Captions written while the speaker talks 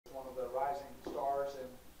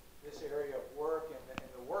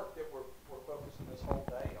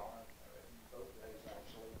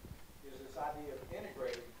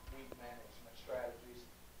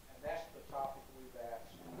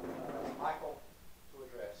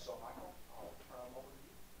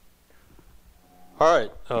All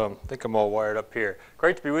right, I think I'm all wired up here.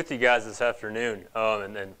 Great to be with you guys this afternoon.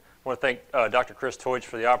 And I want to thank Dr. Chris Teutsch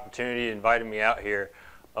for the opportunity inviting me out here.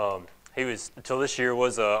 He was, until this year,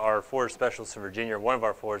 was our forage specialist in Virginia, one of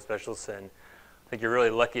our forage specialists, and I think you're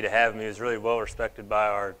really lucky to have him. He was really well respected by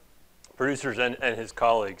our producers and his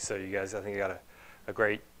colleagues. So you guys, I think, got a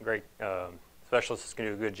great specialist that's going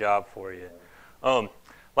to do a good job for you.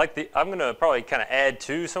 I'm going to probably kind of add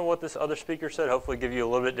to some of what this other speaker said, hopefully give you a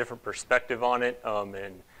little bit different perspective on it and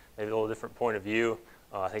maybe a little different point of view.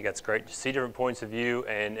 I think that's great to see different points of view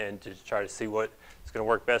and to try to see what is going to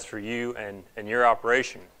work best for you and your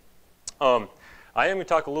operation. I am going to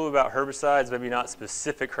talk a little about herbicides, maybe not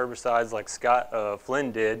specific herbicides like Scott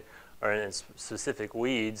Flynn did, or in specific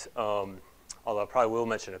weeds, although I probably will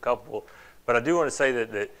mention a couple. But I do want to say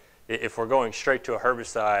that if we're going straight to a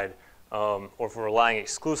herbicide, or if we're relying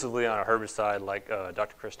exclusively on a herbicide, like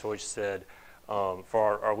Dr. Chris Teutsch said,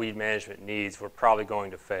 for our weed management needs, we're probably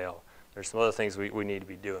going to fail. There's some other things we need to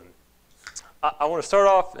be doing. I want to start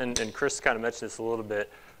off, and Chris kind of mentioned this a little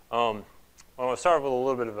bit. I want to start off with a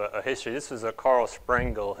little bit of a history. This was Carl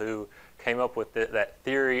Sprengel who came up with that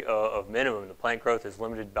theory of minimum. The plant growth is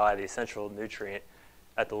limited by the essential nutrient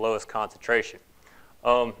at the lowest concentration.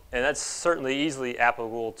 And that's certainly easily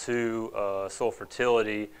applicable to soil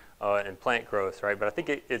fertility and plant growth, right? But I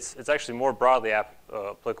think it's actually more broadly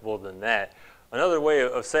applicable than that. Another way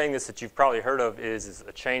of saying this that you've probably heard of is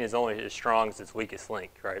a chain is only as strong as its weakest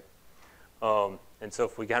link, right? And so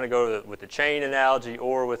if we kind of go with the chain analogy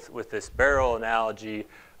or with this barrel analogy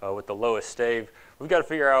with the lowest stave, we've got to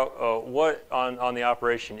figure out what on the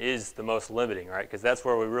operation is the most limiting, right? Because that's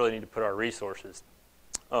where we really need to put our resources.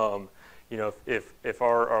 You know, if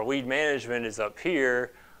our weed management is up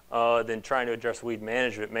here, then trying to address weed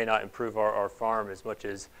management may not improve our farm as much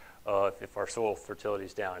as if our soil fertility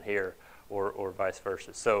is down here or vice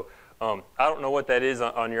versa. So I don't know what that is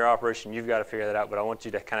on your operation. You've got to figure that out, but I want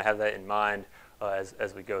you to kind of have that in mind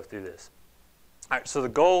as we go through this. All right, so the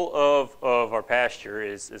goal of our pasture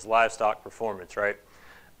is livestock performance, right?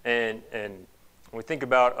 And when we think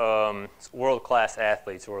about world-class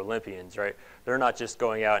athletes or Olympians, right? They're not just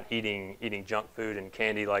going out and eating junk food and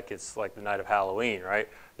candy like it's like the night of Halloween, right?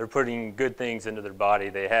 They're putting good things into their body.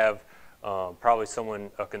 They have probably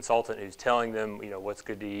a consultant who's telling them, you know, what's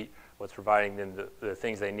good to eat, what's providing them the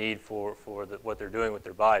things they need for what they're doing with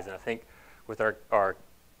their bodies. And I think with our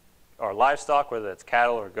livestock, whether that's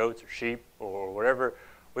cattle or goats or sheep or whatever,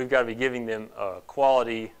 we've got to be giving them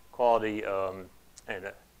quality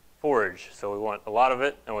and forage. So we want a lot of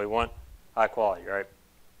it, and we want high quality, right?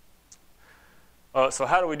 So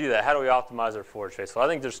how do we do that? How do we optimize our forage phase? So I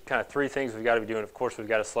think there's kind of three things we've got to be doing. Of course, we've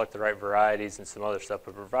got to select the right varieties and some other stuff,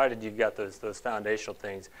 but provided you've got those foundational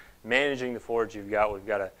things, managing the forage you've got, we've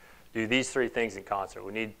got to do these three things in concert.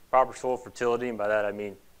 We need proper soil fertility, and by that I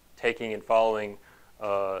mean taking and following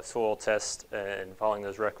soil tests and following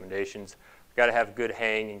those recommendations. We've got to have good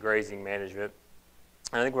haying and grazing management.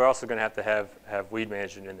 And I think we're also going to have weed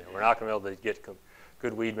management in there. We're not going to be able to get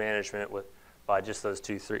good weed management by just those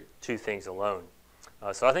two things alone.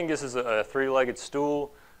 So I think this is a three-legged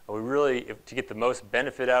stool. We really, to get the most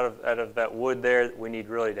benefit out of that wood there, we need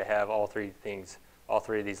really to have all three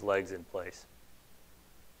of these legs in place.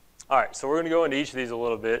 All right, so we're going to go into each of these a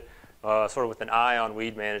little bit, sort of with an eye on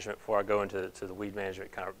weed management before I go into the weed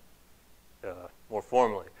management kind of more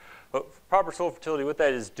formally. But proper soil fertility, what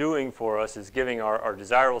that is doing for us is giving our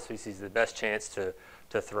desirable species the best chance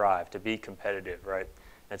to thrive, to be competitive, right?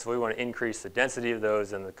 And so we want to increase the density of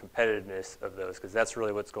those and the competitiveness of those, because that's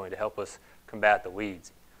really what's going to help us combat the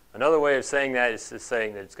weeds. Another way of saying that is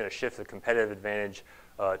saying that it's going to shift the competitive advantage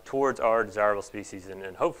towards our desirable species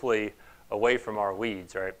and hopefully away from our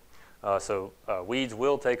weeds, right? So weeds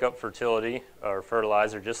will take up fertility or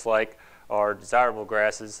fertilizer just like our desirable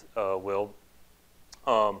grasses will.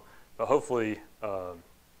 But hopefully,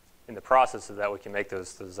 in the process of that, we can make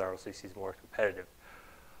those desirable species more competitive.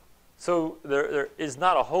 So there is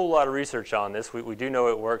not a whole lot of research on this. We do know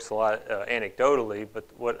it works a lot anecdotally, but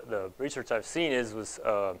what the research I've seen was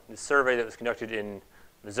this survey that was conducted in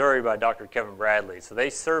Missouri by Dr. Kevin Bradley. So they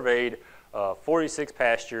surveyed 46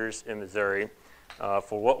 pastures in Missouri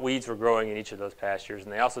for what weeds were growing in each of those pastures,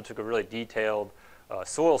 and they also took a really detailed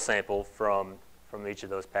soil sample from each of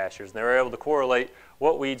those pastures. And they were able to correlate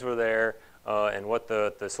what weeds were there and what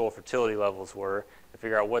the soil fertility levels were and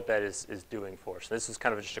figure out what that is doing for us. And this is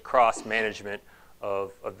kind of just a cross management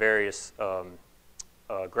of various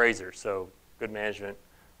grazers. So good management,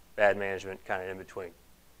 bad management, kind of in between.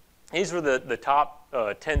 These were the top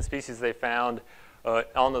 10 species they found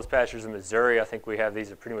On those pastures in Missouri, I think we have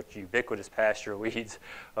these are pretty much ubiquitous pasture weeds,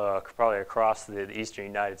 probably across the eastern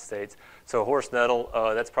United States. So horse nettle,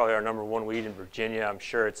 that's probably our #1 weed in Virginia. I'm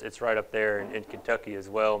sure it's right up there in Kentucky as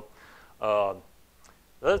well.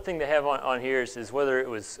 The other thing they have on here is whether it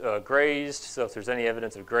was grazed. So if there's any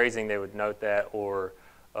evidence of grazing, they would note that, or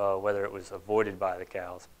whether it was avoided by the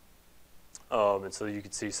cows. And so you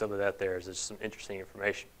can see some of that there. There's some interesting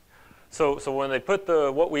information. So when they put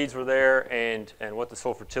what weeds were there and what the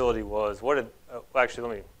soil fertility was,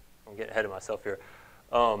 actually, I'm getting ahead of myself here.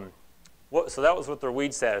 So that was what their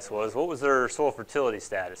weed status was. What was their soil fertility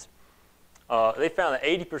status? They found that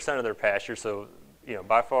 80% of their pastures, so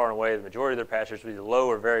by far and away the majority of their pastures, would be low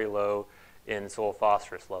or very low in soil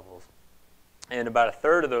phosphorus levels. And about a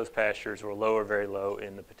third of those pastures were low or very low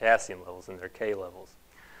in the potassium levels, in their K levels.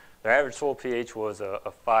 Their average soil pH was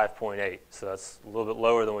a 5.8, so that's a little bit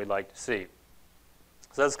lower than we'd like to see.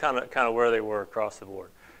 So that's kind of where they were across the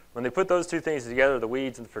board. When they put those two things together, the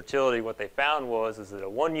weeds and the fertility, what they found was that a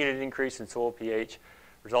 1 unit increase in soil pH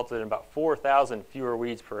resulted in about 4,000 fewer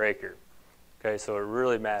weeds per acre. Okay, so it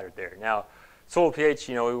really mattered there. Now, soil pH,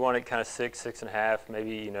 we want it kind of 6, 6.5,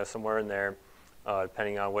 maybe somewhere in there,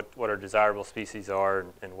 depending on what our desirable species are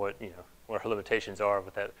and what our limitations are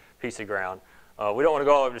with that piece of ground. We don't want to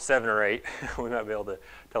go all over to 7 or 8. We might be able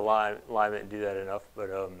to lime it and do that enough, but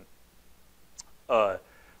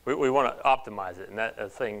we want to optimize it. And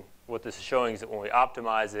that thing, what this is showing is that when we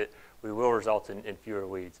optimize it, we will result in fewer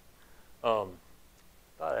weeds. Thought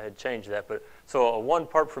I had changed that, but so a 1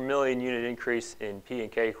 part per million unit increase in P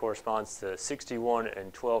and K corresponds to 61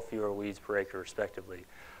 and 12 fewer weeds per acre, respectively.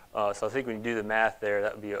 So I think when you do the math there,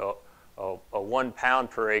 that would be a 1 pound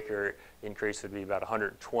per acre increase would be about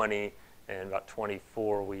 120. And about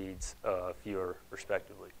 24 weeds fewer,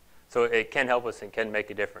 respectively. So it can help us and can make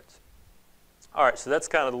a difference. All right, so that's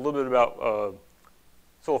kind of a little bit about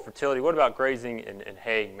soil fertility. What about grazing and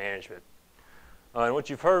haying management? And what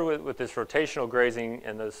you've heard with this rotational grazing,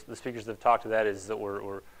 and the speakers that have talked to that, is that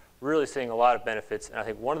we're really seeing a lot of benefits. And I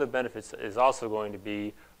think one of the benefits is also going to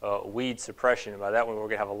be weed suppression. And by that one, we're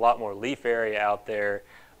going to have a lot more leaf area out there.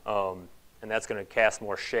 And that's going to cast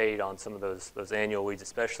more shade on some of those annual weeds,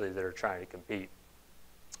 especially that are trying to compete.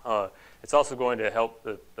 It's also going to help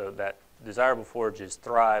that desirable forages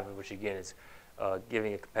thrive, which again is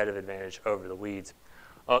giving a competitive advantage over the weeds.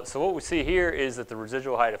 So what we see here is that the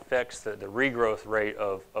residual height affects the regrowth rate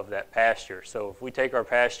of that pasture. So if we take our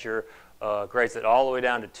pasture, graze it all the way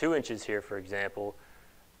down to 2 inches here, for example,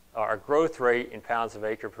 our growth rate in pounds of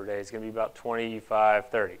acre per day is going to be about 25,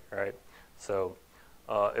 30, right? So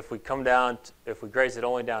if we graze it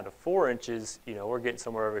only down to 4 inches, we're getting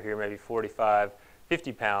somewhere over here, maybe 45,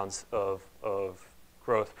 50 pounds of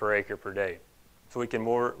growth per acre per day. So we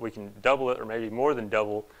can double it, or maybe more than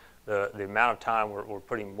double the amount of time we're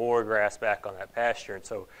putting more grass back on that pasture. And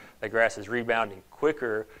so the grass is rebounding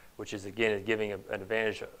quicker, which is again giving an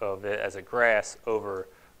advantage of it as a grass over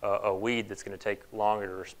a weed that's going to take longer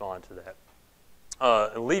to respond to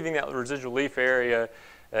that. Leaving that residual leaf area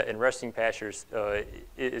in resting pastures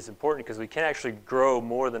is important because we can actually grow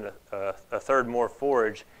more than a third more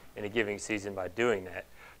forage in a given season by doing that.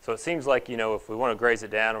 So it seems like, if we want to graze it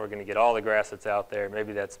down, we're going to get all the grass that's out there.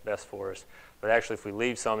 Maybe that's best for us. But actually, if we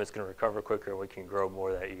leave some, it's going to recover quicker and we can grow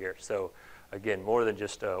more that year. So again, more than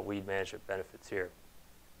just weed management benefits here.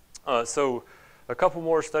 So a couple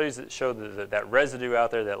more studies that show that residue out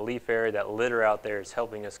there, that leaf area, that litter out there is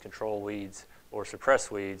helping us control weeds or suppress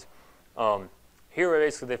weeds. Here,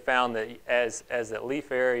 basically, they found that as that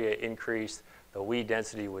leaf area increased, the weed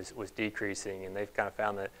density was decreasing, and they've kind of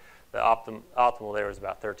found that the optimal there was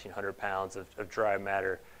about 1,300 pounds of dry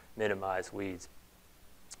matter minimized weeds.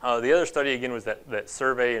 The other study, again, was that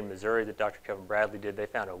survey in Missouri that Dr. Kevin Bradley did. They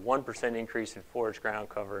found a 1% increase in forage ground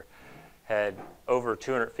cover had over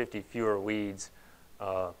 250 fewer weeds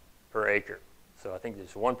per acre. So I think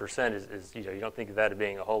this 1% is you don't think of that as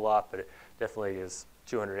being a whole lot, but it definitely is.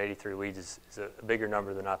 283 weeds is a bigger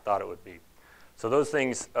number than I thought it would be. So those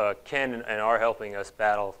things can and are helping us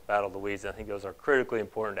battle the weeds. And I think those are critically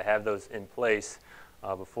important to have those in place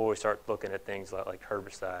before we start looking at things like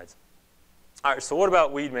herbicides. All right, so what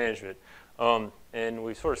about weed management? And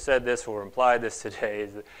we sort of said this or implied this today,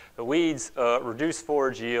 is that the weeds reduce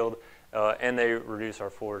forage yield and they reduce our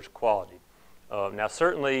forage quality. Now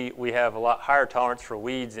certainly we have a lot higher tolerance for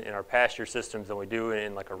weeds in our pasture systems than we do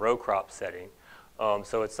in like a row crop setting.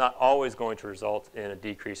 So it's not always going to result in a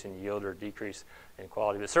decrease in yield or a decrease in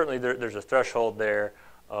quality, but certainly there's a threshold there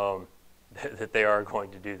that they are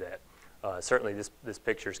going to do that. Certainly this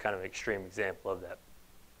picture is kind of an extreme example of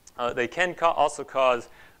that. They can also cause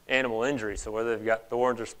animal injury. So whether they've got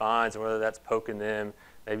thorns or spines, and whether that's poking them,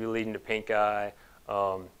 maybe leading to pink eye.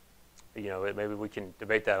 You know, maybe we can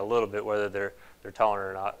debate that a little bit, whether they're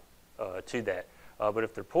tolerant or not to that. But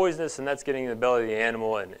if they're poisonous and that's getting in the belly of the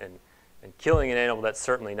animal and killing an animal, that's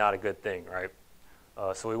certainly not a good thing, right?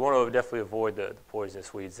 So we want to definitely avoid the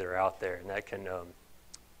poisonous weeds that are out there, and that can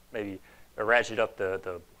maybe ratchet up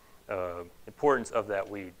the importance of that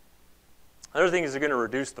weed. Another thing is they're going to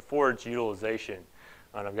reduce the forage utilization,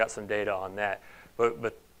 and I've got some data on that.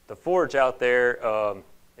 But the forage out there,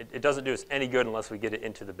 it doesn't do us any good unless we get it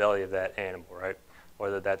into the belly of that animal, right?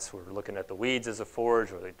 Whether that's we're looking at the weeds as a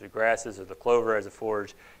forage, or the grasses, or the clover as a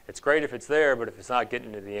forage. It's great if it's there, but if it's not getting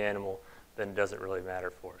into the animal, then it doesn't really matter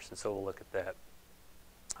for us. And so we'll look at that.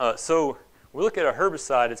 So we look at a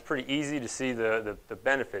herbicide. It's pretty easy to see the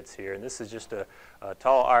benefits here. And this is just a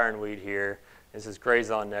tall ironweed here. This is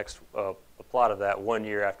Grazing next, a plot of that 1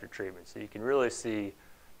 year after treatment. So you can really see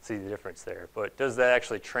the difference there. But does that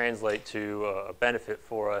actually translate to a benefit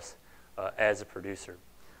for us as a producer?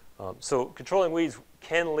 So controlling weeds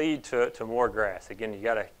can lead to more grass. Again, you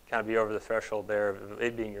got to kind of be over the threshold there of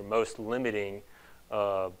it being your most limiting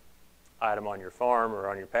item on your farm or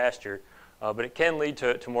on your pasture. But it can lead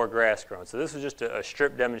to more grass growing. So this is just a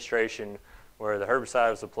strip demonstration where the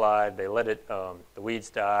herbicide was applied, they let it, the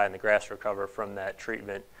weeds die and the grass recover from that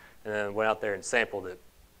treatment, and then went out there and sampled it.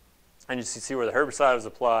 And you see where the herbicide was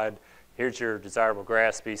applied. Here's your desirable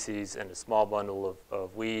grass species and a small bundle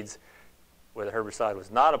of weeds. Where the herbicide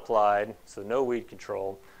was not applied, so no weed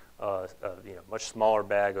control, much smaller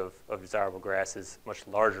bag of desirable grasses, much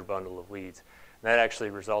larger bundle of weeds. And that actually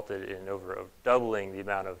resulted in over doubling the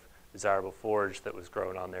amount of desirable forage that was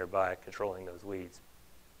grown on there by controlling those weeds.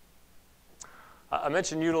 I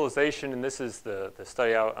mentioned utilization, and this is the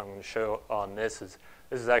study I'm going to show on this. This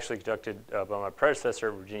is actually conducted by my predecessor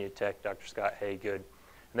at Virginia Tech, Dr. Scott Haygood. And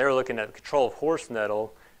they were looking at the control of horse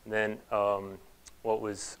nettle, and then what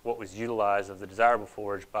was utilized of the desirable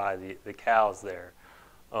forage by the cows there.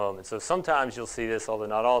 And so sometimes you'll see this, although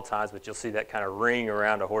not all times, but you'll see that kind of ring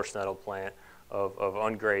around a horse nettle plant of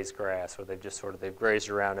ungrazed grass, where they've grazed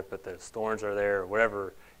around it, but the thorns are there, or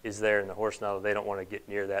whatever is there in the horse nettle, they don't want to get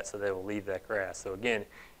near that, so they will leave that grass. So again,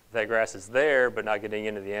 if that grass is there but not getting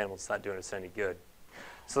into the animal, it's not doing us any good.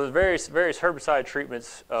 So there's various herbicide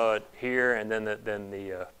treatments here, and then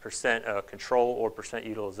the percent control or percent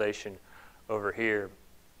utilization over here.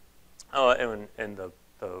 And the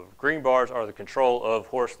green bars are the control of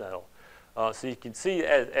horse nettle. So you can see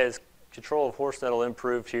as control of horse nettle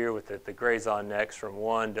improved here with the Grazing next from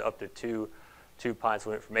 1 to up to 2 pints.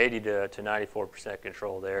 We went from 80 to 94%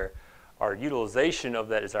 control there. Our utilization of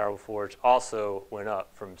that desirable forage also went up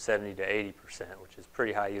from 70 to 80%, which is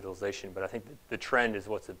pretty high utilization. But I think the trend is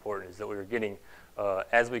what's important, is that we were getting,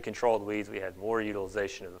 as we controlled weeds, we had more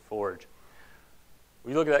utilization of the forage.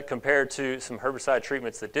 We look at that compared to some herbicide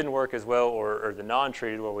treatments that didn't work as well, or the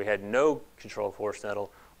non-treated, where we had no control of horse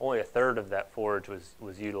nettle. Only a third of that forage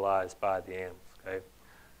was utilized by the animals. Okay,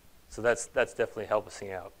 so that's definitely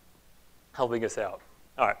helping us out.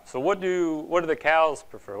 All right. So what do the cows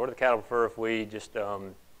prefer? What do the cattle prefer if we just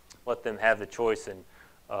let them have the choice? And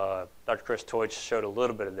Dr. Chris Teutsch showed a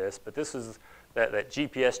little bit of this, but this is that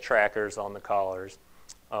GPS trackers on the collars,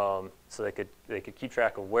 so they could keep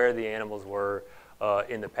track of where the animals were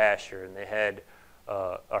in the pasture, and they had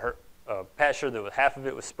a pasture that half of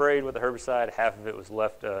it was sprayed with a herbicide, half of it was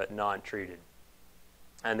left non-treated,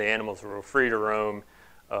 and the animals were free to roam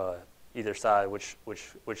either side, which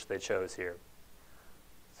they chose here.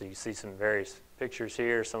 So you see some various pictures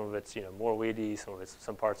here. Some of it's more weedy,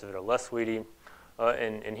 some parts of it are less weedy,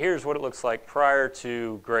 and here's what it looks like prior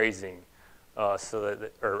to grazing, prior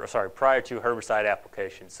to herbicide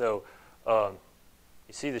application. So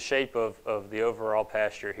you see the shape of the overall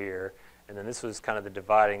pasture here, and then this was kind of the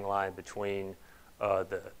dividing line between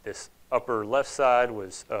this upper left side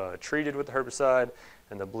was treated with the herbicide,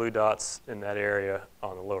 and the blue dots in that area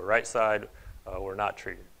on the lower right side were not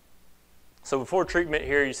treated. So before treatment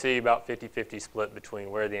here, you see about 50-50 split between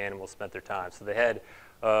where the animals spent their time. So they had,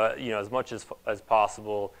 as much as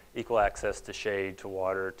possible, equal access to shade, to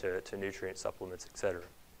water, to nutrient supplements, etc.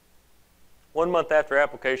 1 month after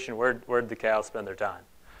application, where did the cows spend their time?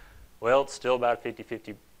 Well, it's still about a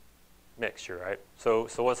 50-50 mixture, right? So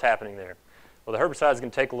what's happening there? Well, the herbicide is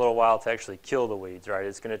going to take a little while to actually kill the weeds, right?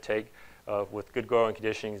 It's going to take, with good growing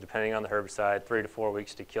conditions, depending on the herbicide, 3 to 4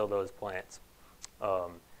 weeks to kill those plants.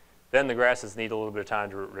 Then the grasses need a little bit of time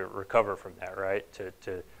to recover from that, right?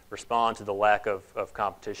 To respond to the lack of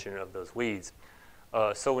competition of those weeds.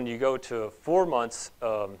 So when you go to 4 months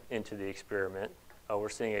into the experiment, we're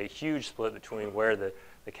seeing a huge split between where the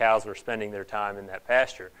the cows were spending their time in that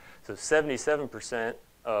pasture. So 77%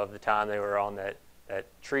 of the time they were on that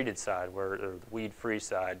treated side, or the weed-free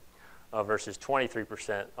side, versus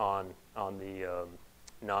 23% on the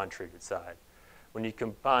non-treated side. When you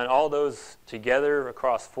combine all those together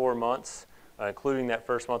across 4 months, including that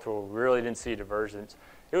first month where we really didn't see divergence,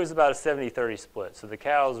 it was about a 70-30 split. So the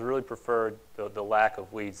cows really preferred the lack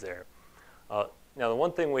of weeds there. Now, the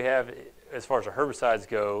one thing we have as far as our herbicides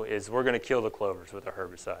go is we're going to kill the clovers with our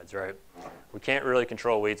herbicides, right? We can't really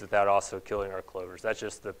control weeds without also killing our clovers. That's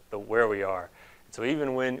just the where we are. So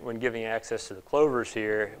even when giving access to the clovers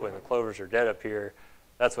here, when the clovers are dead up here,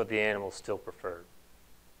 that's what the animals still prefer.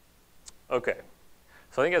 Okay,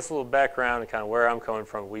 so I think that's a little background and kind of where I'm coming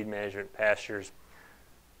from, weed management, pastures.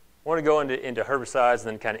 I want to go into herbicides and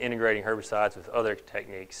then kind of integrating herbicides with other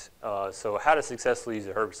techniques. So how to successfully use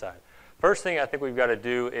a herbicide. First thing I think we've got to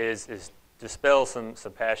do is dispel some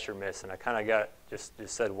pasture myths, and I kind of just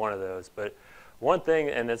said one of those. But one thing,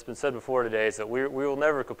 and it's been said before today, is that we will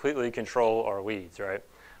never completely control our weeds, right?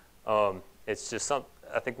 It's just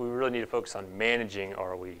I think we really need to focus on managing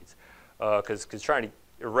our weeds, because trying to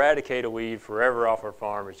eradicate a weed forever off our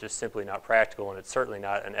farm is just simply not practical, and it's certainly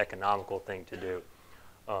not an economical thing to do.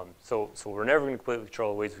 So we're never going to completely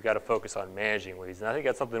control the weeds. We've got to focus on managing weeds, and I think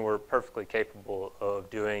that's something we're perfectly capable of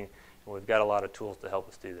doing, and we've got a lot of tools to help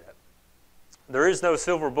us do that. There is no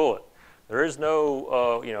silver bullet. There is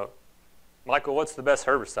no, Michael, what's the best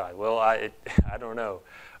herbicide? Well, I don't know.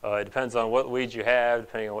 It depends on what weeds you have,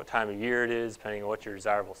 depending on what time of year it is, depending on what your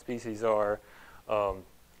desirable species are,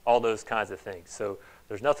 all those kinds of things. So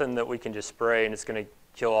there's nothing that we can just spray and it's going to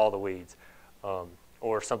kill all the weeds.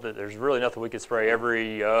 Or something, there's really nothing we could spray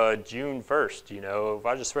every June 1st. If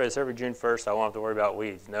I just spray this every June 1st, I won't have to worry about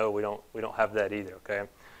weeds. No, we don't have that either, okay?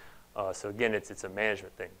 So again, it's a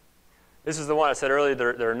management thing. This is the one I said earlier,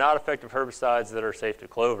 there are not effective herbicides that are safe to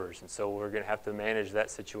clovers, and so we're going to have to manage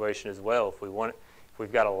that situation as well. If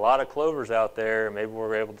we've got a lot of clovers out there, maybe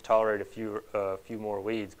we're able to tolerate a few more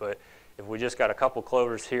weeds, but if we just got a couple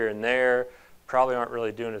clovers here and there, probably aren't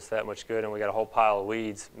really doing us that much good, and we got a whole pile of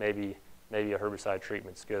weeds, maybe a herbicide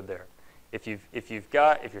treatment's good there. If you're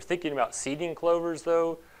thinking about seeding clovers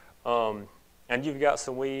though, and you've got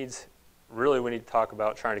some weeds, really we need to talk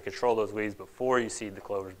about trying to control those weeds before you seed the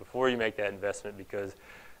clovers, before you make that investment, because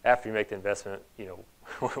after you make the investment,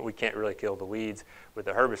 we can't really kill the weeds with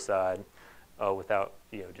the herbicide without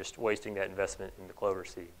just wasting that investment in the clover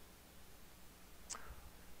seed.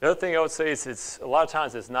 The other thing I would say is a lot of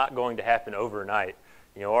times it's not going to happen overnight.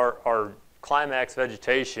 Our climax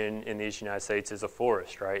vegetation in the Eastern United States is a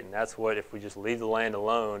forest, right? And that's what, if we just leave the land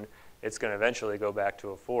alone, it's going to eventually go back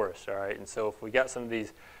to a forest, all right? And so if we got some of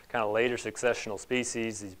these kind of later successional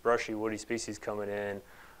species, these brushy, woody species coming in,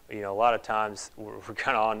 a lot of times we're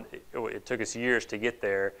kind of on, it took us years to get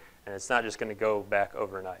there, and it's not just going to go back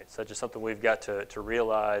overnight. So that's just something we've got to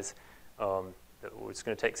realize that it's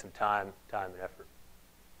going to take some time and effort.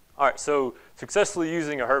 All right, so successfully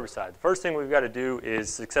using a herbicide. The first thing we've got to do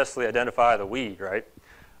is successfully identify the weed, right?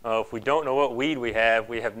 If we don't know what weed we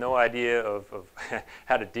have no idea of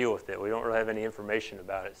how to deal with it. We don't really have any information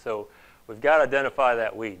about it. So we've got to identify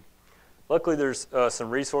that weed. Luckily, there's some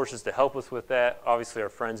resources to help us with that. Obviously, our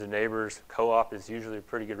friends and neighbors, co-op is usually a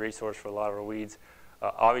pretty good resource for a lot of our weeds.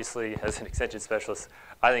 Obviously, as an extension specialist,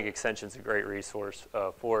 I think extension's a great resource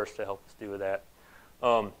for us to help us do with that.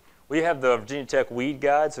 We have the Virginia Tech Weed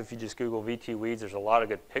Guide, so if you just Google VT Weeds, there's a lot of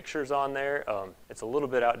good pictures on there. It's a little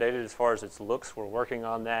bit outdated as far as its looks. We're working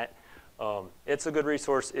on that. It's a good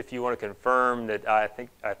resource if you want to confirm that I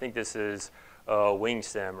think this is wing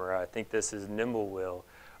stem, or I think this is nimblewill.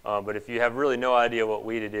 But if you have really no idea what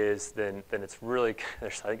weed it is, then it's really, I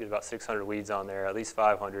think there's about 600 weeds on there, at least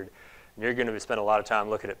 500. And you're going to spend a lot of time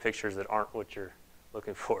looking at pictures that aren't what you're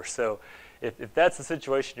looking for. So if that's the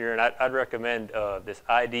situation you're in, I'd recommend this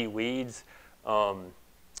ID Weeds.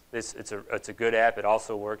 It's a good app. It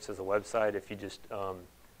also works as a website. If you just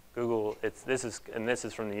Google, this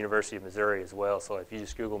is from the University of Missouri as well. So if you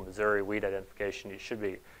just Google Missouri weed identification, you should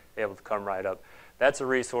be able to come right up. That's a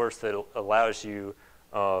resource that allows you.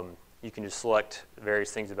 You can just select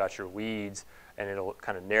various things about your weeds, and it'll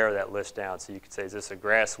kind of narrow that list down. So you could say, is this a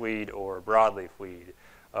grass weed or a broadleaf weed?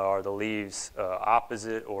 Are the leaves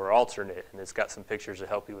opposite or alternate? And it's got some pictures to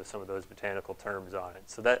help you with some of those botanical terms on it.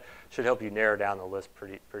 So that should help you narrow down the list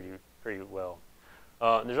pretty well.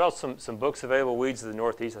 There's also some books available. Weeds of the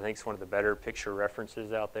Northeast, I think, is one of the better picture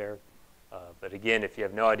references out there. But again, if you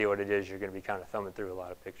have no idea what it is, you're going to be kind of thumbing through a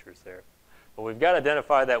lot of pictures there. But we've got to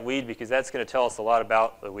identify that weed, because that's going to tell us a lot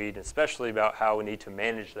about the weed, especially about how we need to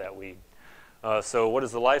manage that weed. So what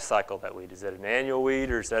is the life cycle of that weed? Is it an annual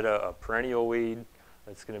weed, or is that a perennial weed?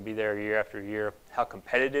 that's going to be there year after year. How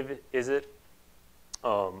competitive is it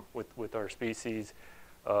with our species?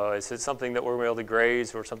 Is it something that we're able to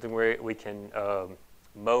graze, or something where we can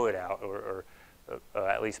mow it out, or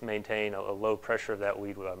at least maintain a low pressure of that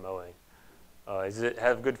weed by mowing? Does it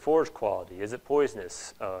have good forage quality? Is it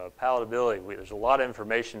poisonous? Palatability. There's a lot of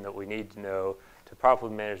information that we need to know to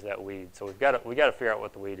properly manage that weed. So we got to figure out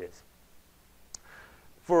what the weed is.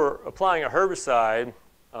 For applying a herbicide,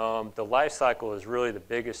 the life cycle is really the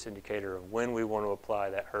biggest indicator of when we want to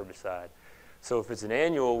apply that herbicide. So if it's an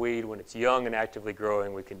annual weed, when it's young and actively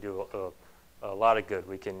growing, we can do a lot of good.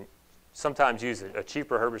 We can sometimes use a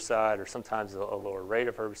cheaper herbicide, or sometimes a lower rate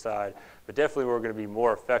of herbicide, but definitely we're going to be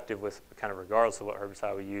more effective with, kind of regardless of what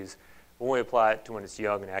herbicide we use, when we apply it to when it's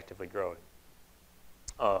young and actively growing.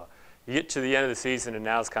 You get to the end of the season, and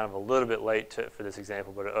now it's kind of a little bit late for this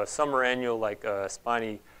example, but a summer annual like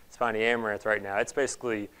spiny amaranth right now,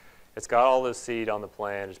 it's got all this seed on the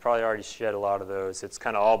plant. It's probably already shed a lot of those. It's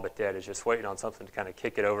kind of all but dead. It's just waiting on something to kind of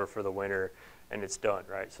kick it over for the winter, and it's done,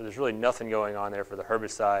 right? So there's really nothing going on there for the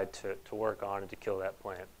herbicide to work on and to kill that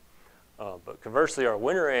plant. But conversely, our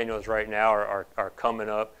winter annuals right now are coming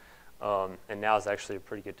up, and now is actually a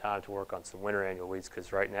pretty good time to work on some winter annual weeds,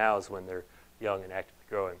 because right now is when they're young and actively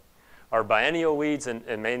growing. Our biennial weeds,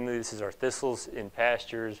 and mainly this is our thistles in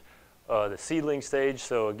pastures, the seedling stage,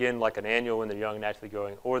 so again, like an annual when they're young and actively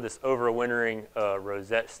growing, or this overwintering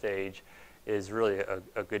rosette stage is really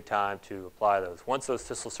a good time to apply those. Once those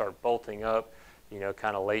thistles start bolting up,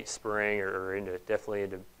 kind of late spring or definitely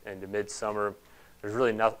into midsummer, there's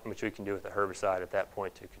really not much we can do with the herbicide at that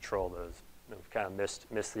point to control those. We've kind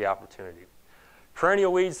of missed the opportunity.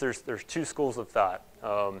 Perennial weeds, there's two schools of thought.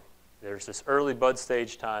 There's this early bud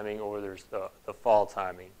stage timing, or there's the fall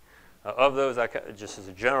timing. Of those, just as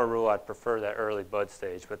a general rule, I'd prefer that early bud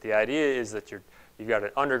stage. But the idea is that you've got an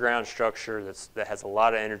underground structure that has a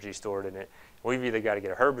lot of energy stored in it. We've either got to get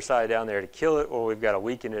a herbicide down there to kill it, or we've got to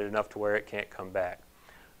weaken it enough to where it can't come back.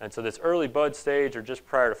 And so this early bud stage, or just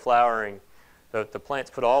prior to flowering, the plants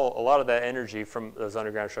put a lot of that energy from those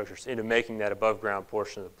underground structures into making that above ground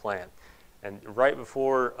portion of the plant. And right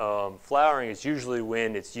before flowering is usually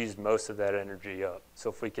when it's used most of that energy up. So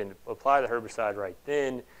if we can apply the herbicide right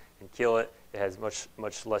then and kill it, it has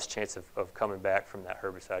much less chance of coming back from that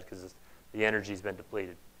herbicide, because the energy's been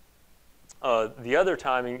depleted. The other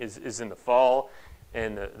timing is in the fall,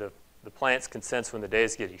 and the plants can sense when the day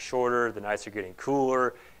is getting shorter, the nights are getting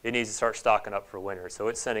cooler, it needs to start stocking up for winter. So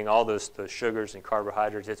it's sending all those sugars and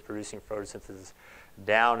carbohydrates it's producing photosynthesis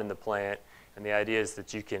down in the plant. And the idea is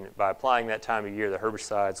that you can, by applying that time of year, the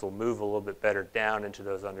herbicides will move a little bit better down into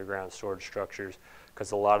those underground storage structures,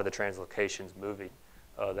 because a lot of the translocation is moving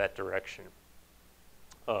that direction.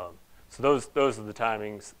 So those are the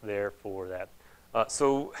timings there for that.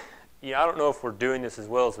 So I don't know if we're doing this as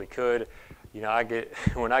well as we could.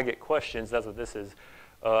 When I get questions, that's what this is.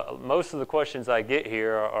 Most of the questions I get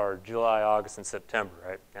here are July, August, and September,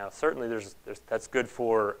 right? Now, certainly that's good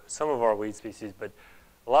for some of our weed species, but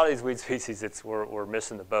a lot of these weed species, we're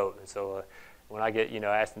missing the boat. And so when I get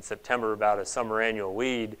asked in September about a summer annual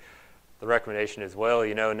weed, the recommendation is, well,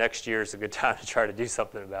 next year is a good time to try to do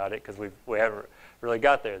something about it, because we haven't really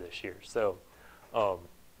got there this year. So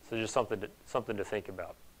just something to think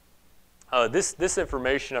about. This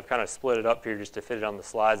information, I've kind of split it up here just to fit it on the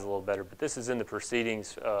slides a little better, but this is in the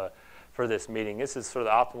proceedings for this meeting. This is sort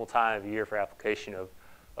of the optimal time of year for application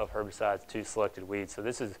of herbicides to selected weeds. So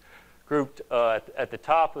this is grouped at the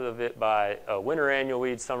top of it by winter annual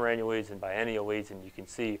weeds, summer annual weeds, and biennial weeds, and you can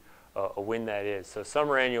see when that is. So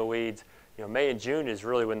summer annual weeds, May and June is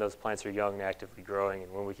really when those plants are young and actively growing,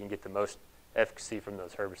 and when we can get the most efficacy from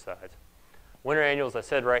those herbicides. Winter annuals, I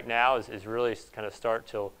said right now, is really kind of start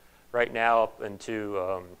till right now up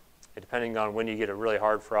into, depending on when you get a really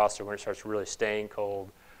hard frost or when it starts really staying cold,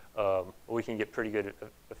 we can get pretty good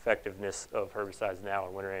effectiveness of herbicides now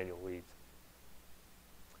in winter annual weeds.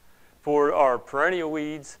 For our perennial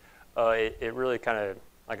weeds, it really kind of,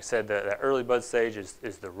 like I said, the early bud stage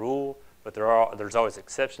is the rule, but there's always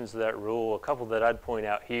exceptions to that rule. A couple that I'd point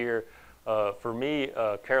out here, for me,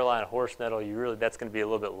 Carolina horse nettle, that's going to be a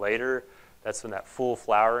little bit later. That's when that full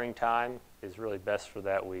flowering time is really best for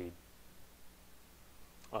that weed.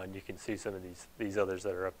 And you can see some of these others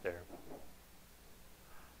that are up there.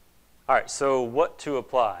 All right, so what to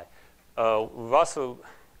apply? We've also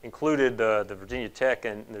included the Virginia Tech,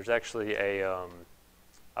 and there's actually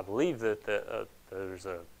I believe that there's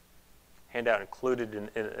a handout included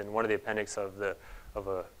in one of the appendix of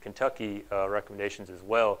a Kentucky recommendations as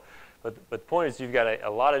well. But the point is, you've got a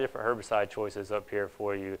lot of different herbicide choices up here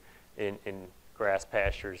for you in grass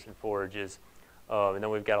pastures and forages. And then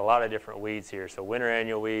we've got a lot of different weeds here. So winter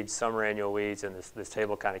annual weeds, summer annual weeds, and this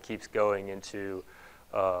table kind of keeps going into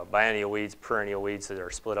biennial weeds, perennial weeds that are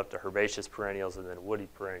split up to herbaceous perennials and then woody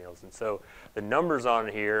perennials. And so the numbers on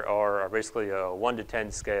here are basically a 1 to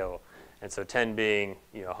 10 scale. And so 10 being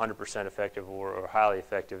 100% effective or highly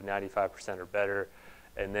effective, 95% or better.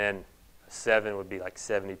 And then 7 would be like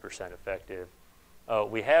 70% effective.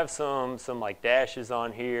 We have some like dashes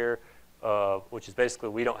on here, which is basically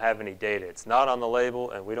we don't have any data. It's not on the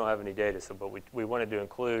label and we don't have any data. So, but we wanted to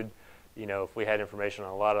include, if we had information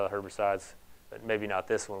on a lot of the herbicides, but maybe not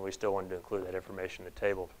this one, we still wanted to include that information in the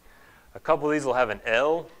table. A couple of these will have an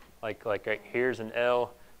L, like right here's an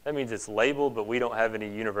L. That means it's labeled, but we don't have any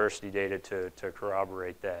university data to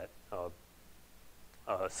corroborate that.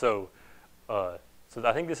 So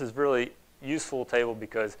I think this is really useful table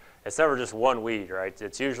because it's never just one weed, right?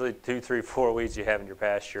 It's usually 2, 3, 4 weeds you have in your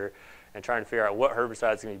pasture, and trying to figure out what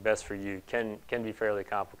herbicide is going to be best for you can be fairly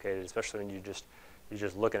complicated, especially when you're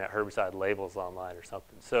just looking at herbicide labels online or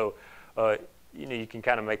something. So you can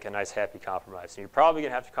kind of make a nice happy compromise. And you're probably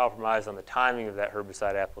going to have to compromise on the timing of that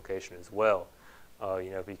herbicide application as well,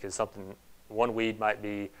 because one weed might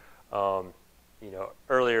be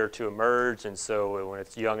earlier to emerge, and so when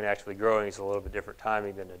it's young and actively growing, it's a little bit different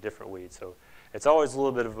timing than a different weed. So it's always a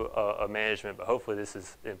little bit of a management, but hopefully this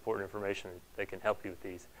is important information that can help you with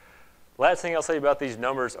these. Last thing I'll say about these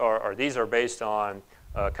numbers are these are based on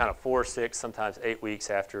kind of 4, 6, sometimes 8 weeks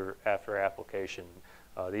after application.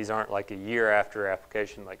 These aren't like a year after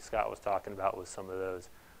application like Scott was talking about with some of those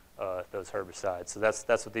herbicides. So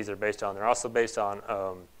that's what these are based on. They're also based on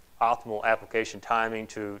optimal application timing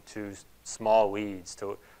to small weeds,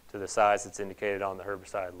 to the size that's indicated on the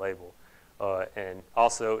herbicide label, and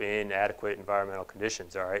also in adequate environmental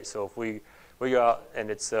conditions. All right, so if we go out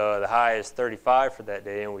and it's the high is 35 for that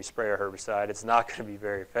day and we spray a herbicide, it's not going to be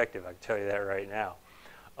very effective. I can tell you that right now.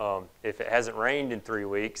 If it hasn't rained in 3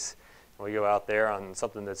 weeks, we go out there on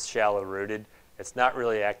something that's shallow rooted, it's not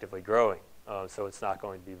really actively growing, so it's not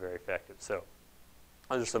going to be very effective. So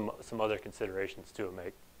those are some other considerations to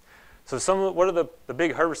make. So what are the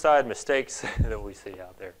big herbicide mistakes that we see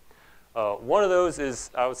out there? One of those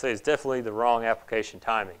is, I would say, is definitely the wrong application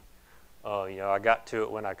timing. I got to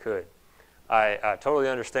it when I could. I totally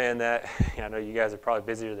understand that. I know you guys are probably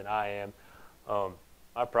busier than I am.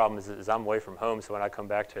 My problem is I'm away from home, so when I come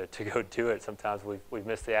back to go do it, sometimes we've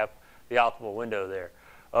missed the optimal window there.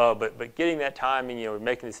 But getting that timing, we're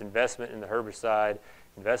making this investment in the herbicide,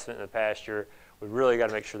 investment in the pasture, we really got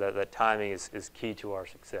to make sure that timing is key to our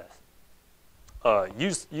success.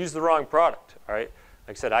 Use the wrong product, all right?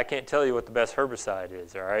 Like I said, I can't tell you what the best herbicide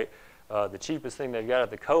is, all right? The cheapest thing they've got at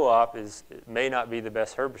the co-op it may not be the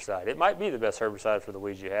best herbicide. It might be the best herbicide for the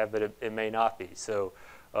weeds you have, but it may not be. So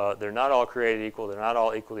they're not all created equal. They're not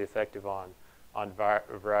all equally effective on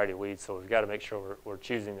a variety of weeds, so we've got to make sure we're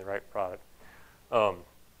choosing the right product.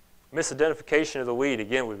 Misidentification of the weed.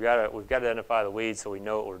 Again, we've got to identify the weed so we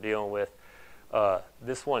know what we're dealing with.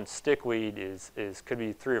 This one, stickweed, could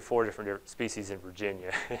be 3 or 4 different species in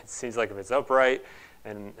Virginia. It seems like if it's upright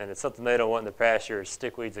and it's something they don't want in the pasture,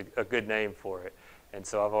 stickweed's a good name for it. And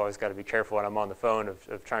so I've always got to be careful when I'm on the phone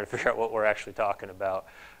of trying to figure out what we're actually talking about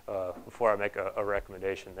before I make a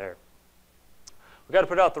recommendation there. We've got to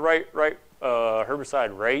put out the right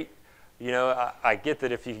herbicide rate. I get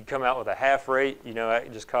that if you can come out with a half rate,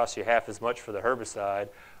 it just costs you half as much for the herbicide,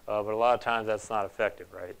 but a lot of times that's not effective,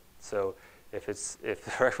 right? So if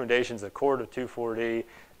the recommendation is a quart of 2,4-D,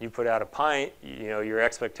 you put out a pint, your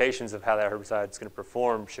expectations of how that herbicide is going to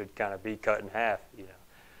perform should kind of be cut in half,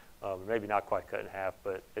 maybe not quite cut in half,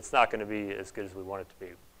 but it's not going to be as good as we want it to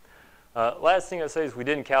be. Last thing I'd say is we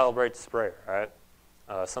didn't calibrate the sprayer, all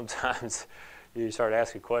right? Sometimes you start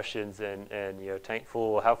asking questions and tank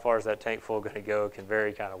full, how far is that tank full going to go can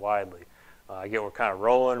vary kind of widely. I get we're kind of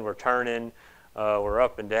rolling, we're turning, we're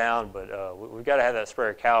up and down, but we've got to have that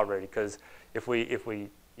sprayer calibrated, because if we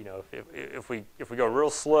go real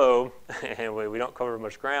slow and we don't cover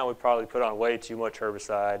much ground, we probably put on way too much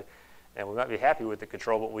herbicide, and we might be happy with the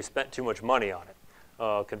control, but we spent too much money on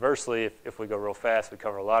it. Conversely, if we go real fast, we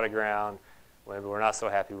cover a lot of ground, maybe we're not so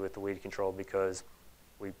happy with the weed control because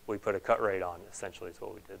we put a cut rate on, essentially, is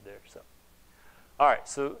what we did there. So, all right,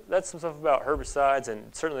 so that's some stuff about herbicides,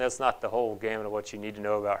 and certainly that's not the whole gamut of what you need to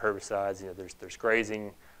know about herbicides. There's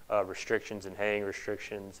grazing restrictions and haying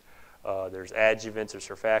restrictions. There's adjuvants or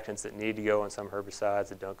surfactants that need to go on some herbicides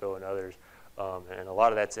that don't go in others, and a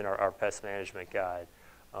lot of that's in our pest management guide.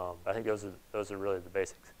 I think those are really the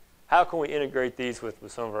basics. How can we integrate these with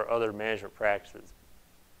some of our other management practices?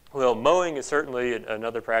 Well, mowing is certainly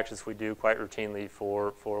another practice we do quite routinely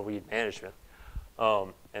for weed management.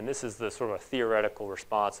 And this is the sort of a theoretical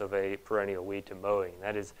response of a perennial weed to mowing.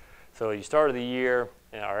 That is, so you started the year,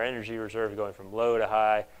 and our energy reserve going from low to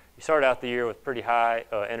high. You start out the year with pretty high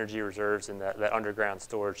energy reserves in that underground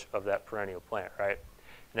storage of that perennial plant, right?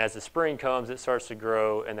 And as the spring comes, it starts to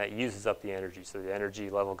grow, and that uses up the energy, so the energy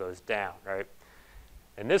level goes down, right?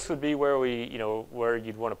 And this would be where where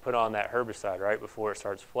you'd want to put on that herbicide right before it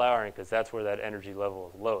starts flowering, because that's where that energy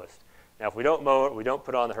level is lowest. Now, if we don't mow it, we don't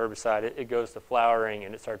put on the herbicide, it goes to flowering,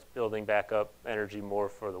 and it starts building back up energy more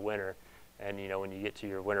for the winter. And when you get to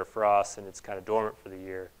your winter frost and it's kind of dormant for the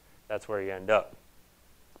year, that's where you end up.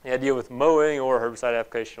 The idea with mowing or herbicide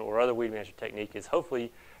application or other weed management technique is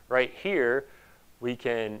hopefully right here we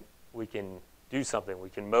can do something. We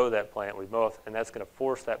can mow that plant, and that's going to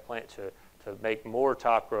force that plant to make more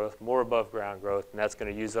top growth, more above ground growth, and that's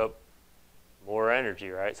going to use up more energy,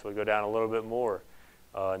 right? So we go down a little bit more,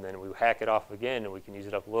 and then we hack it off again, and we can use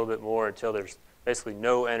it up a little bit more until there's basically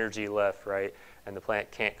no energy left, right? And the plant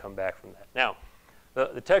can't come back from that. Now,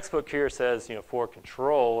 the textbook here says, for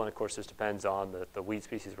control, and of course this depends on the weed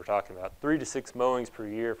species we're talking about, 3 to 6 mowings per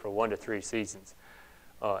year for 1 to 3 seasons.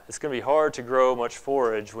 It's going to be hard to grow much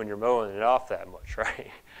forage when you're mowing it off that much, right?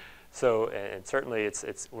 So, and certainly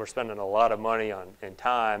we're spending a lot of money and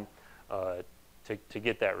time to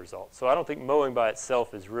get that result. So I don't think mowing by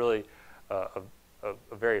itself is really a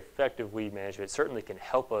very effective weed management. It certainly can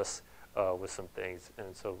help us with some things,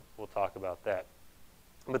 and so we'll talk about that.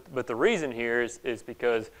 But the reason here is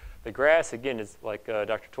because the grass, again, is like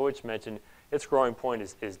Dr. Teutsch mentioned, its growing point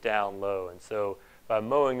is down low, and so by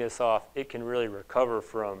mowing this off, it can really recover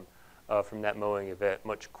from that mowing event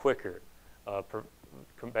much quicker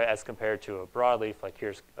as compared to a broadleaf, like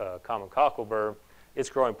here's common cockleburr. Its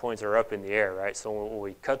growing points are up in the air, right? So when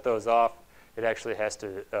we cut those off, it actually has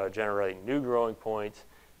to generate new growing points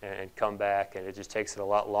and come back, and it just takes it a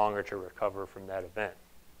lot longer to recover from that event.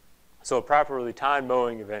 So a properly timed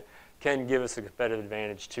mowing event can give us a competitive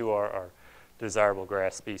advantage to our desirable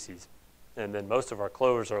grass species. And then most of our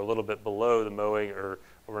clovers are a little bit below the mowing, or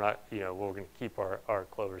we're not, we're going to keep our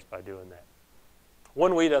clovers by doing that.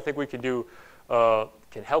 One weed I think we can do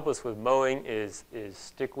can help us with mowing is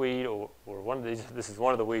stickweed, or one of these. This is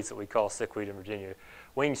one of the weeds that we call stickweed in Virginia,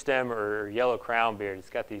 wing stem or yellow crownbeard. It's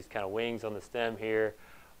got these kind of wings on the stem here,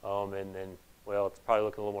 and then, well, it's probably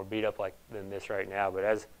looking a little more beat up than this right now.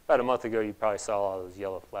 But about a month ago, you probably saw all those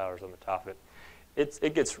yellow flowers on the top of it.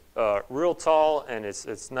 It gets real tall, and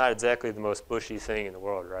it's not exactly the most bushy thing in the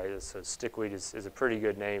world, right? So stickweed is a pretty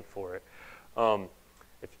good name for it.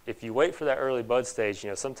 If you wait for that early bud stage,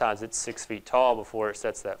 sometimes it's 6 feet tall before it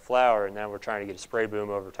sets that flower, and then we're trying to get a spray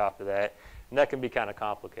boom over top of that, and that can be kind of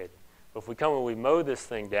complicated. But if we come and we mow this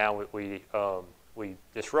thing down, we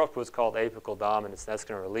disrupt what's called apical dominance, and that's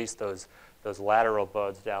going to release those lateral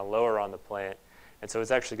buds down lower on the plant, and so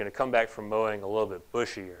it's actually going to come back from mowing a little bit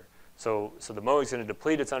bushier. So the mowing is going to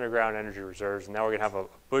deplete its underground energy reserves, and now we're going to have a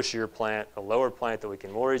bushier plant, a lower plant that we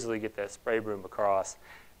can more easily get that spray broom across,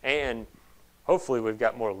 and hopefully we've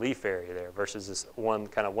got more leaf area there versus this one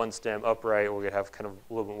stem upright. We're going to have kind of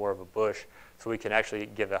a little bit more of a bush, so we can actually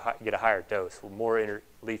get a higher dose, with more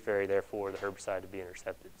leaf area there for the herbicide to be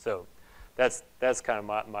intercepted. So that's kind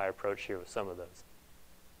of my approach here with some of those.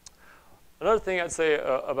 Another thing I'd say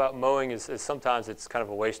about mowing is sometimes it's kind of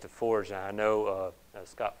a waste of forage. Now, I know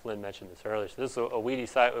Scott Flynn mentioned this earlier. So this is a weedy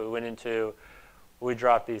site we went into. We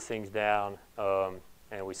dropped these things down,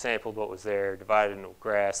 and we sampled what was there, divided into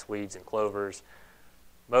grass, weeds, and clovers,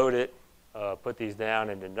 mowed it, put these down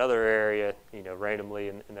in another area, randomly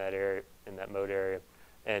in that area, in that mowed area,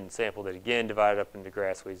 and sampled it again, divided up into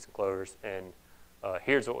grass, weeds, and clovers. And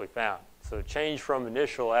here's what we found. So change from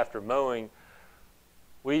initial after mowing,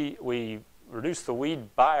 we reduce the weed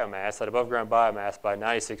biomass, that above ground biomass, by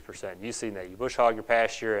 96%. You've seen that. You bush hog your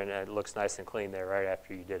pasture, and it looks nice and clean there right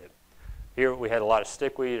after you did it. Here we had a lot of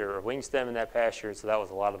stickweed or wing stem in that pasture, and so that was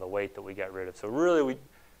a lot of the weight that we got rid of. So really,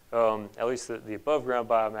 at least the above ground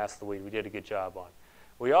biomass of the weed, we did a good job on.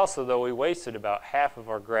 We also, though, we wasted about half of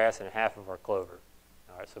our grass and half of our clover.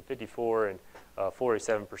 All right, so 54 and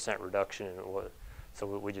 47% reduction. So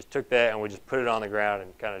we just took that and we just put it on the ground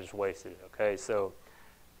and kind of just wasted it. Okay, so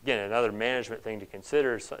again, another management thing to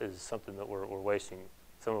consider is something that we're wasting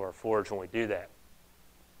some of our forage when we do that.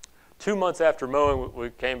 2 months after mowing, we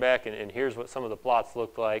came back, and here's what some of the plots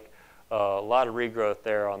looked like. A lot of regrowth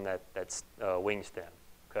there on that wing stem.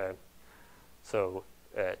 Okay, so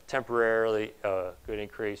temporarily good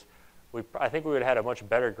increase. I think we would have had a much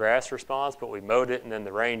better grass response, but we mowed it, and then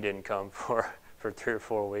the rain didn't come for 3 or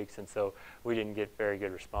 4 weeks, and so we didn't get very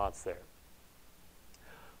good response there.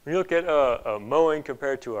 When you look at mowing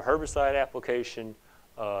compared to a herbicide application,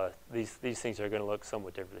 these things are going to look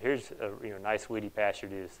somewhat different. Here's a nice weedy pasture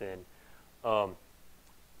to this in.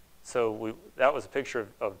 So that was a picture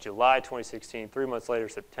of July 2016. 3 months later,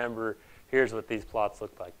 September. Here's what these plots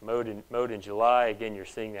look like. Mowed in July. Again, you're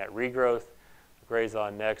seeing that regrowth. Graze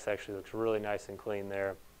on next actually looks really nice and clean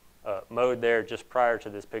there. Mowed there just prior to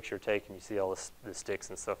this picture taken. You see all the sticks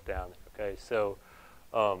and stuff down there. Okay, so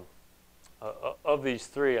of these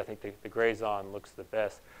three, I think the graze on looks the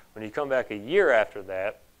best. When you come back a year after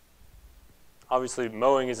that, obviously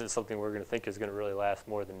mowing isn't something we're going to think is going to really last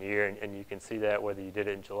more than a year, and you can see that whether you did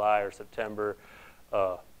it in July or September.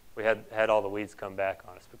 We had all the weeds come back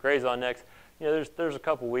on us. But graze on next, there's a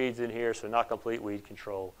couple weeds in here, so not complete weed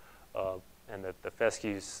control, and the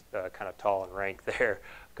fescue's kind of tall and rank there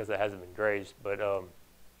because it hasn't been grazed. But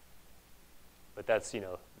that's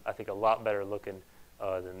I think a lot better looking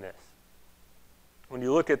than this. When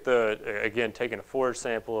you look at again, taking a forage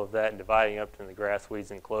sample of that and dividing up into the grass,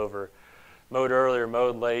 weeds, and clover, mowed earlier,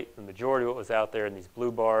 mowed late, the majority of what was out there in these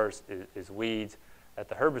blue bars is weeds. At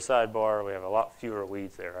the herbicide bar, we have a lot fewer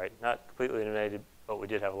weeds there, right? Not completely eliminated, but we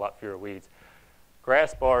did have a lot fewer weeds.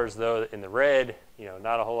 Grass bars, though, in the red,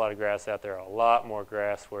 not a whole lot of grass out there, a lot more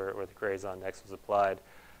grass where the graze on next was applied.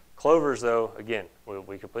 Clovers, though, again,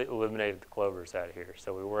 we completely eliminated the clovers out of here,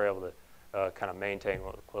 so we were able to kind of maintain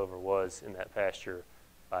what the clover was in that pasture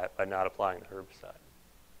by not applying the herbicide.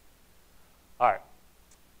 All right,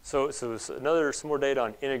 so some more data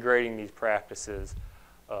on integrating these practices,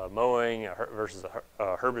 mowing versus a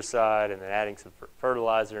herbicide, and then adding some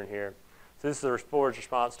fertilizer in here. So this is the forage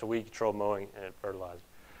response to weed control, mowing, and fertilizer.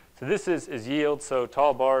 So this is yield. So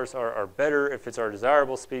tall bars are better if it's our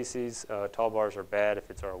desirable species. Tall bars are bad if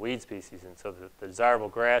it's our weed species. And so the desirable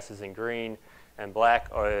grass is in green, and black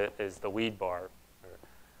is the weed bar.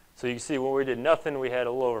 So you can see when we did nothing, we had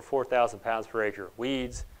a little over 4,000 pounds per acre of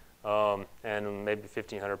weeds, and maybe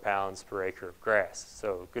 1,500 pounds per acre of grass.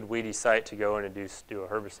 So good weedy site to go in and do a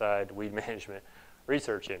herbicide weed management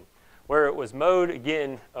research in. Where it was mowed,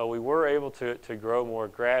 again, we were able to grow more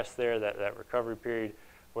grass there, that recovery period.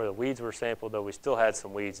 Where the weeds were sampled, though, we still had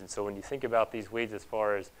some weeds. And so when you think about these weeds as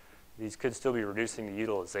far as these could still be reducing the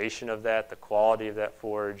utilization of that, the quality of that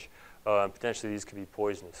forage, potentially these could be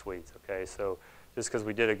poisonous weeds, okay? So just because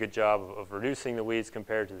we did a good job of reducing the weeds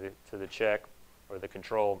compared to the check or the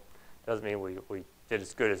control doesn't mean we did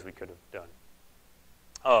as good as we could have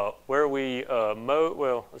done. Where we mowed,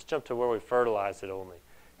 well, let's jump to where we fertilized it only.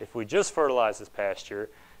 If we just fertilize this pasture,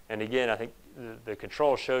 and again, I think the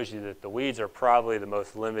control shows you that the weeds are probably the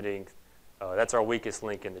most limiting. That's our weakest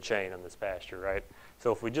link in the chain on this pasture, right?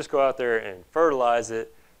 So if we just go out there and fertilize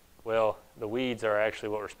it, well, the weeds are actually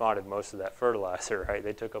what responded most to that fertilizer, right?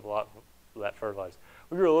 They took up a lot of that fertilizer.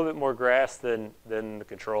 We grew a little bit more grass than the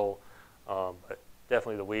control, but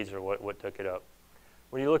definitely the weeds are what took it up.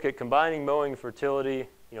 When you look at combining mowing and fertility,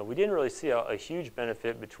 we didn't really see a huge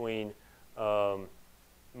benefit between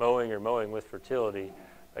mowing with fertility.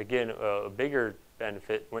 Again, a bigger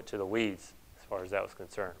benefit went to the weeds as far as that was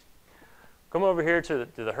concerned. Come over here to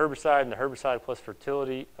the herbicide and the herbicide plus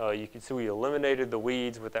fertility. You can see we eliminated the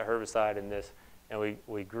weeds with that herbicide in this, and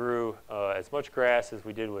we grew as much grass as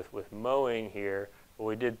we did with mowing here. But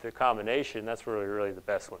we did the combination. That's really the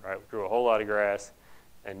best one, right? We grew a whole lot of grass,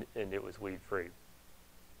 and it was weed-free.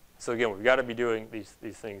 So again, we've got to be doing these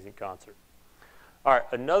things in concert. All right,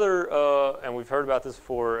 and we've heard about this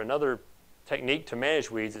before, another technique to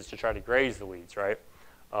manage weeds is to try to graze the weeds, right?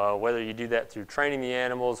 Whether you do that through training the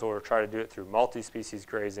animals or try to do it through multi-species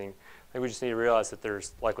grazing, I think we just need to realize that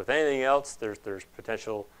there's, like with anything else, there's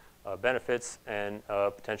potential benefits and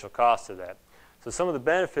potential costs to that. So some of the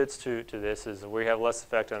benefits to this is we have less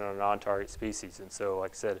effect on a non-target species. And so,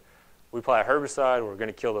 like I said, we apply a herbicide, we're going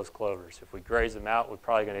to kill those clovers. If we graze them out, we're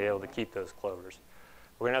probably going to be able to keep those clovers.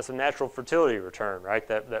 We're going to have some natural fertility return, right?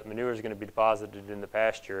 That manure is going to be deposited in the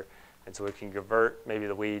pasture, and so we can convert maybe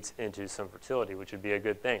the weeds into some fertility, which would be a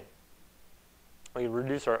good thing. We can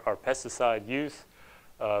reduce our pesticide use,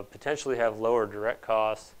 potentially have lower direct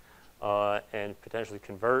costs, and potentially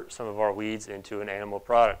convert some of our weeds into an animal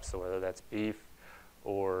product. So whether that's beef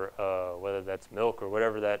or whether that's milk or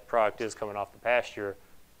whatever that product is coming off the pasture,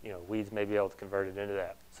 weeds may be able to convert it into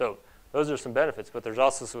that. So those are some benefits, but there's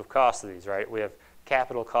also some costs to these, right? We have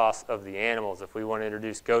capital costs of the animals. If we want to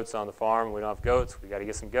introduce goats on the farm, we don't have goats, we got to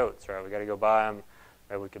get some goats, right? We got to go buy them,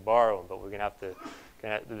 right? We could borrow them, but we're going to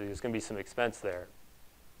there's going to be some expense there.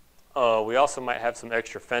 We also might have some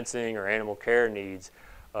extra fencing or animal care needs.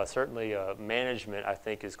 Certainly management, I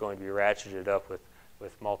think, is going to be ratcheted up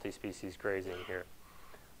with multi-species grazing here.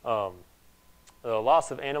 The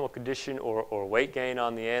loss of animal condition or weight gain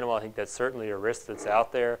on the animal, I think that's certainly a risk that's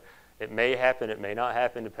out there. It may happen, it may not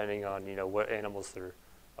happen, depending on what animals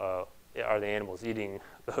are the animals eating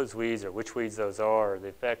those weeds, or which weeds those are, or the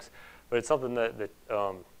effects. But it's something that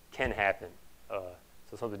can happen,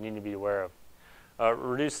 so something you need to be aware of.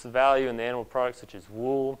 Reduce the value in the animal products such as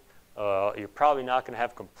wool. You're probably not going to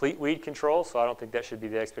have complete weed control, so I don't think that should be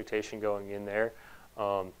the expectation going in there.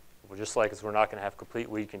 Just like as we're not going to have complete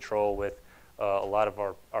weed control with a lot of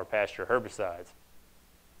our pasture herbicides.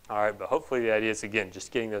 All right, but hopefully the idea is, again,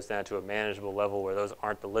 just getting those down to a manageable level where those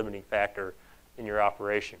aren't the limiting factor in your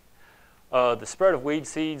operation. The spread of weed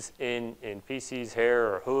seeds in feces,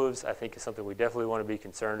 hair, or hooves, I think is something we definitely want to be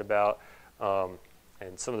concerned about.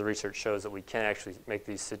 And some of the research shows that we can actually make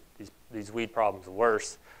these weed problems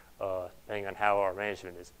worse, depending on how our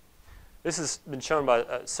management is. This has been shown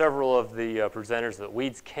by several of the presenters that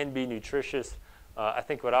weeds can be nutritious. I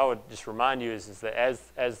think what I would just remind you is that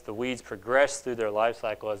as the weeds progress through their life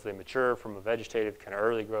cycle, as they mature from a vegetative kind of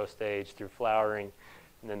early growth stage through flowering,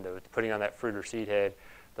 and then putting on that fruit or seed head,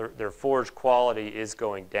 their forage quality is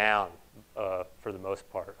going down for the most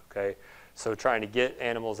part. Okay, so trying to get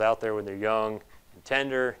animals out there when they're young and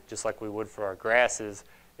tender, just like we would for our grasses,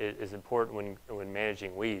 is important when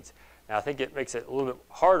managing weeds. Now, I think it makes it a little bit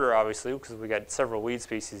harder, obviously, because we got several weed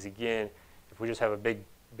species. Again, if we just have a big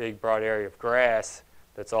broad area of grass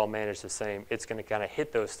that's all managed the same, it's going to kind of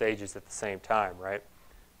hit those stages at the same time, right?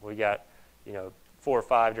 We got 4 or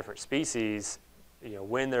 5 different species.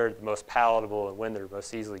 When they're the most palatable and when they're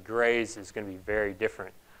most easily grazed is going to be very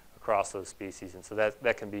different across those species, and so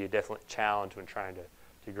that can be a definite challenge when trying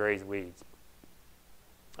to graze weeds.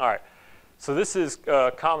 All right, so this is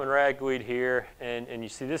common ragweed here, and you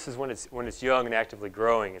see this is when it's young and actively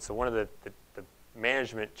growing, and so one of the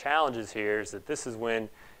management challenges here is that this is when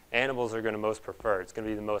animals are going to most prefer. It's going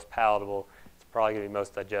to be the most palatable, it's probably going to be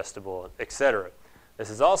most digestible, etc. This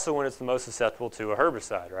is also when it's the most susceptible to a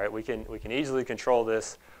herbicide, right? We can easily control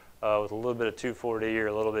this with a little bit of 2,4-D or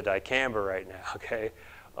a little bit of dicamba right now, okay?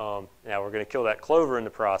 Now we're going to kill that clover in the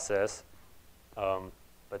process,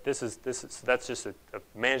 but that's just a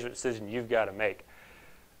management decision you've got to make.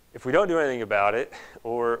 If we don't do anything about it,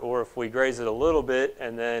 or if we graze it a little bit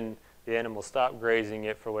and then the animals stop grazing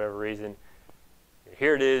it for whatever reason,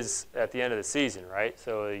 here it is at the end of the season, right?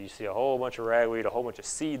 So you see a whole bunch of ragweed, a whole bunch of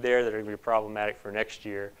seed there that are going to be problematic for next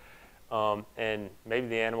year. And maybe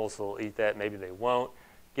the animals will eat that, maybe they won't.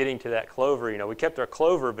 Getting to that clover, we kept our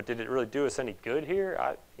clover, but did it really do us any good here?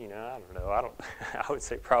 I don't know. I would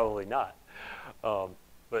say probably not.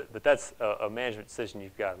 But that's a management decision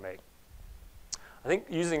you've got to make. I think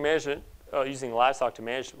using livestock to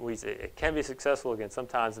manage weeds, it can be successful. Again,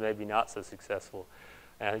 sometimes maybe not so successful.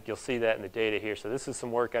 And I think you'll see that in the data here. So this is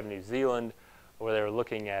some work out of New Zealand where they were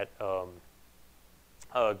looking at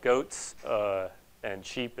goats and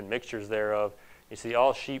sheep and mixtures thereof. You see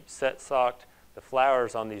all sheep set-socked. The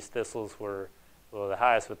flowers on these thistles were the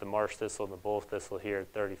highest with the marsh thistle and the bull thistle here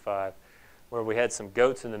at 35, where we had some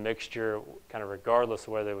goats in the mixture, kind of regardless of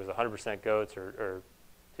whether it was 100% goats or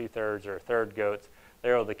 2/3 or 1/3 goats.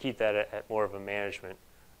 They're able to keep that at more of a manageable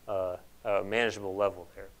level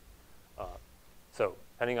there. So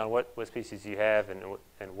depending on what species you have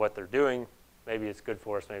and what they're doing, maybe it's good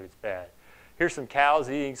for us, maybe it's bad. Here's some cows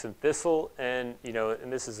eating some thistle, and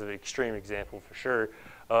and this is an extreme example for sure,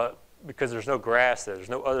 because there's no grass there,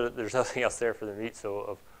 there's nothing else there for them to eat.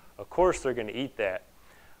 So of course they're going to eat that.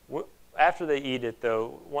 After they eat it,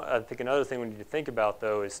 though, I think another thing we need to think about,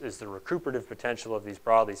 though, is the recuperative potential of these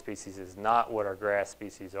broadleaf species is not what our grass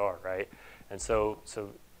species are, right? And so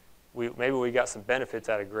maybe we got some benefits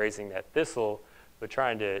out of grazing that thistle, but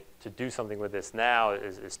trying to do something with this now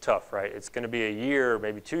is tough, right? It's going to be a year,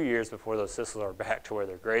 maybe 2 years before those thistles are back to where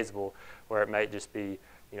they're grazable, where it might just be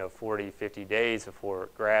 40, 50 days before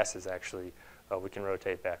grass is actually, we can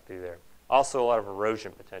rotate back through there. Also a lot of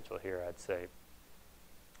erosion potential here, I'd say.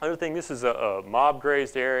 Another thing, this is a mob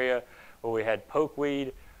grazed area where we had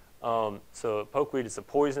pokeweed. So pokeweed is a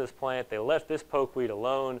poisonous plant. They left this pokeweed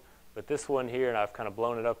alone, but this one here, and I've kind of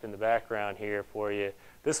blown it up in the background here for you,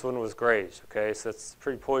 this one was grazed, okay? So it's a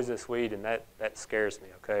pretty poisonous weed, and that scares me,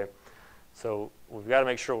 okay? So we've got to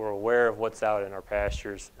make sure we're aware of what's out in our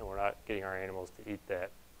pastures, and we're not getting our animals to eat that.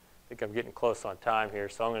 I think I'm getting close on time here,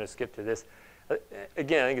 so I'm going to skip to this.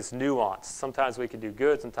 Again, I think it's nuanced. Sometimes we can do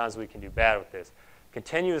good, sometimes we can do bad with this.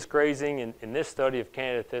 Continuous grazing in this study of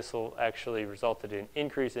Canada thistle actually resulted in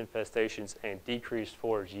increased infestations and decreased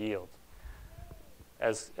forage yields,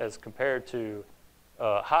 as compared to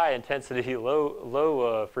high intensity,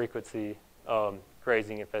 low frequency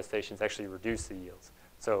grazing infestations actually reduce the yields.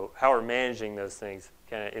 So how we're managing those things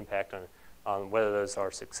can impact on whether those are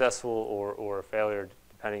successful or a failure,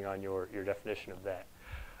 depending on your definition of that.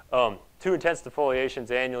 2 intense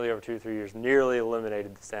defoliations annually over 2 to 3 years nearly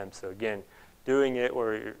eliminated the stems. So again, doing it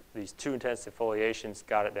where these 2 intense defoliations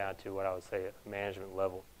got it down to what I would say a management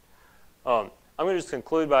level. I'm going to just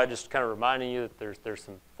conclude by just kind of reminding you that there's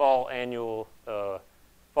some fall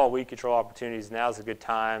weed control opportunities. Now's a good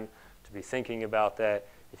time to be thinking about that.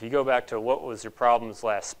 If you go back to what was your problems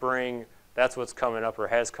last spring, that's what's coming up or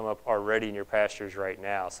has come up already in your pastures right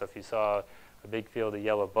now. So if you saw a big field of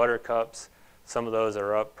yellow buttercups, some of those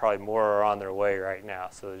are up, probably more are on their way right now.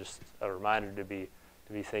 So just a reminder to be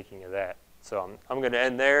thinking of that. So I'm going to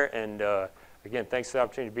end there, and again, thanks for the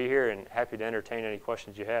opportunity to be here, and happy to entertain any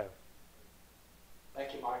questions you have.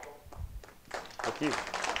 Thank you, Michael. Thank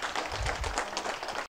you.